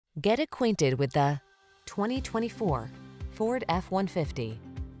Get acquainted with the 2024 Ford F-150.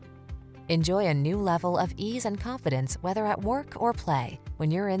 Enjoy a new level of ease and confidence whether at work or play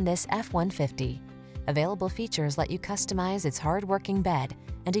when you're in this F-150. Available features let you customize its hard-working bed,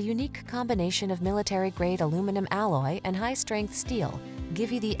 and a unique combination of military-grade aluminum alloy and high-strength steel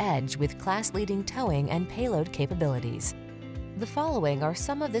give you the edge with class-leading towing and payload capabilities. The following are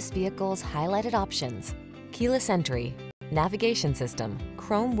some of this vehicle's highlighted options: keyless entry, navigation system,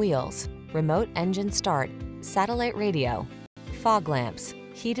 chrome wheels, remote engine start, satellite radio, fog lamps,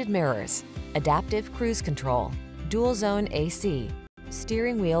 heated mirrors, adaptive cruise control, dual zone AC,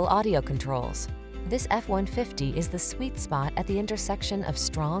 steering wheel audio controls. This F-150 is the sweet spot at the intersection of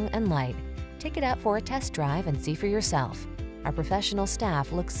strong and light. Take it out for a test drive and see for yourself. Our professional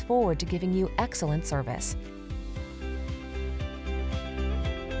staff looks forward to giving you excellent service.